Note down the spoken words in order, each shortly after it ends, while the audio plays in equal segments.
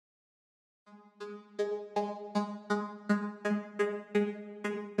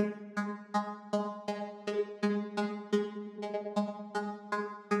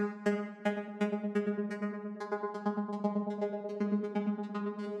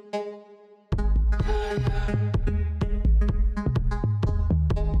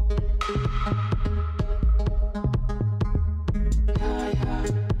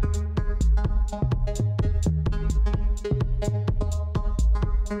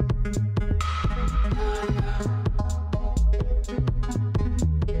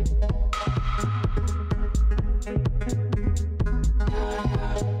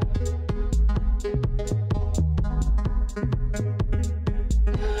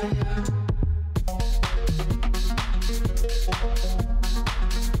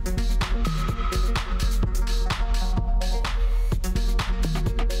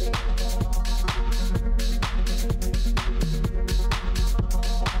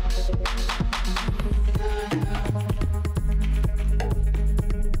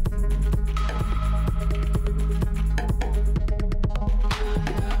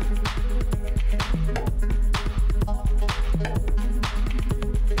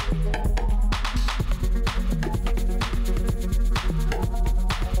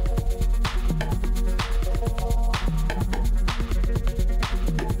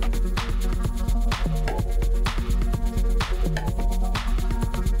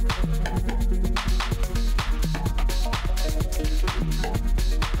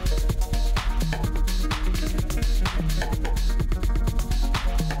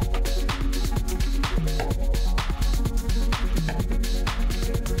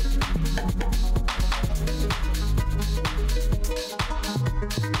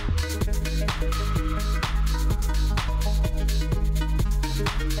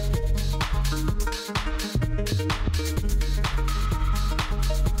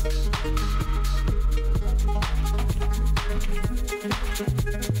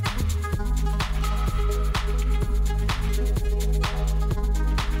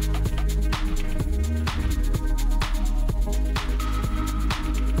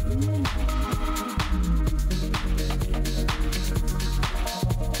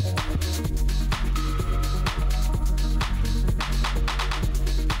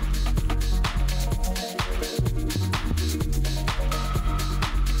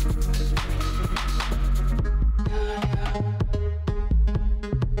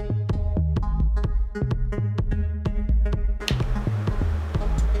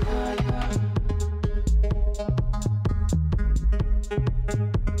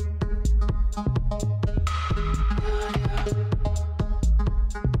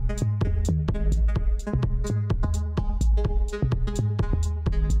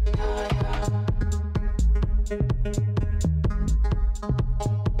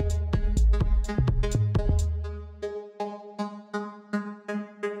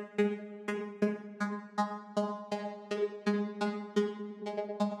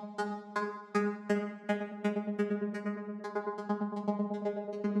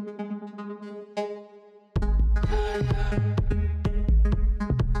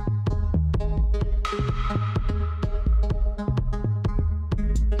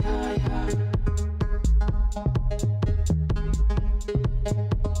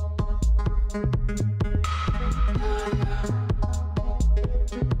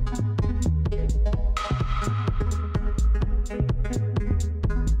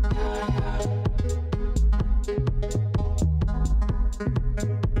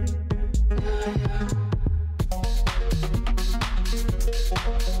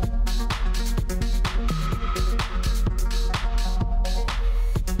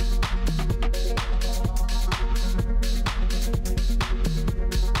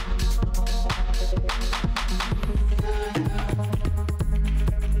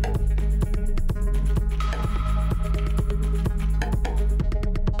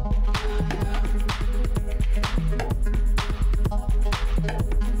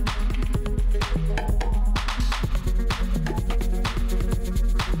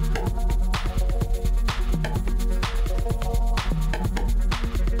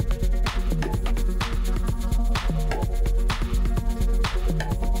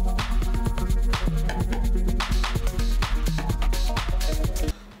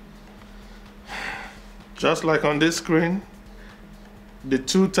Just like on this screen, the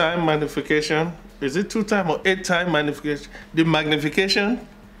 2-time magnification, is it 2-time or 8-time magnification? The magnification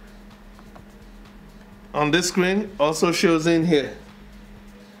on this screen also shows in here.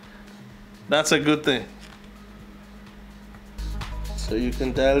 That's a good thing. So you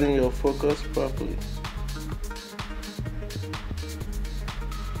can dial in your focus properly.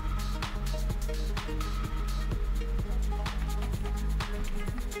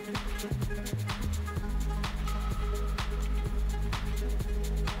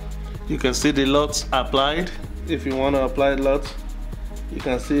 You can see the LUTs applied. If you want to apply LUTs, you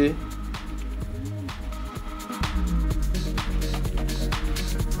can see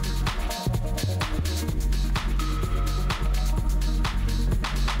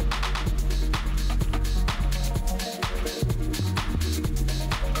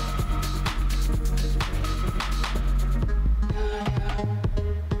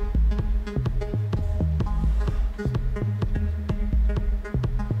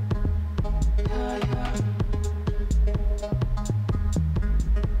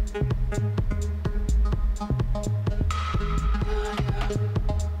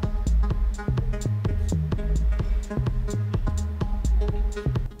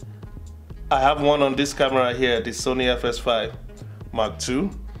I have one on this camera here, the Sony FS5 Mark II,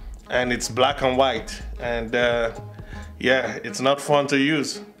 and it's black and white, and yeah, it's not fun to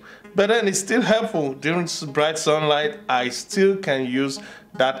use, but then it's still helpful during bright sunlight. I still can use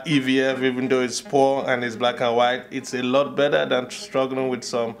that EVF even though it's poor and it's black and white. It's a lot better than struggling with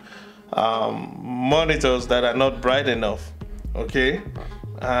some monitors that are not bright enough. Okay,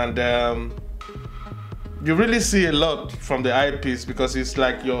 and you really see a lot from the eyepiece because it's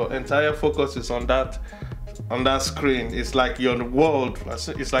like your entire focus is on that screen. It's like your world.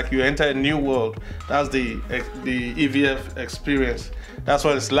 It's like you enter a new world. That's the Evf Experience. That's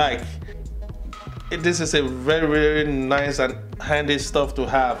what it's like. This is a very, very nice and handy stuff to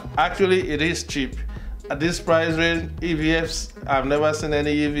have. Actually, it is cheap. At this price range, EVFs, I've never seen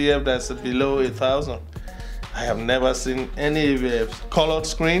any EVF that's below 1,000. I have never seen any EVFs. Colored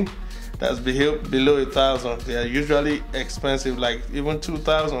screen that's below 1,000. They are usually expensive, like even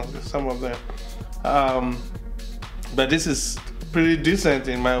 2,000, some of them. But this is pretty decent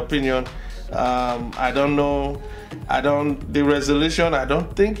in my opinion. I don't know, the resolution, I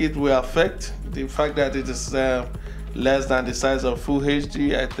don't think it will affect the fact that it is less than the size of Full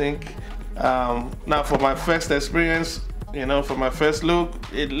HD, I think. Now for my first experience, you know, for my first look,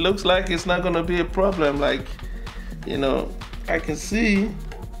 it looks like it's not gonna be a problem. Like, you know, I can see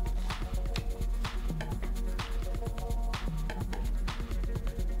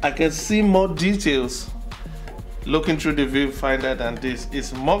more details looking through the viewfinder than this.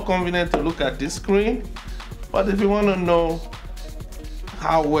 It's more convenient to look at this screen, but if you want to know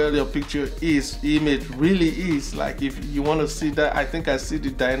how well your picture image really is, like if you want to see that, I think I see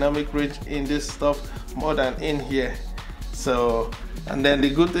the dynamic range in this stuff more than in here. So, and then the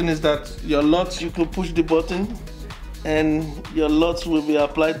good thing is that your LUTs, you can push the button and your LUTs will be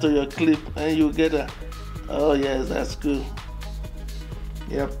applied to your clip and you get a, oh yes, that's good.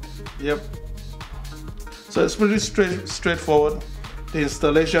 Yep. So it's pretty straightforward. The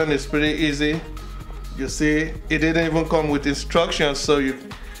installation is pretty easy. You see, it didn't even come with instructions, so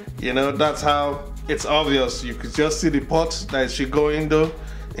you know, that's how it's obvious. You could just see the ports that it should go into,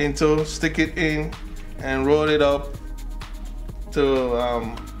 stick it in, and roll it up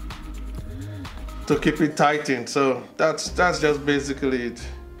to keep it tightened. So that's just basically it.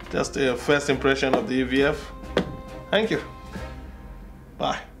 Just a first impression of the EVF. Thank you.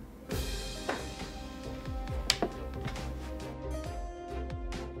 Bye.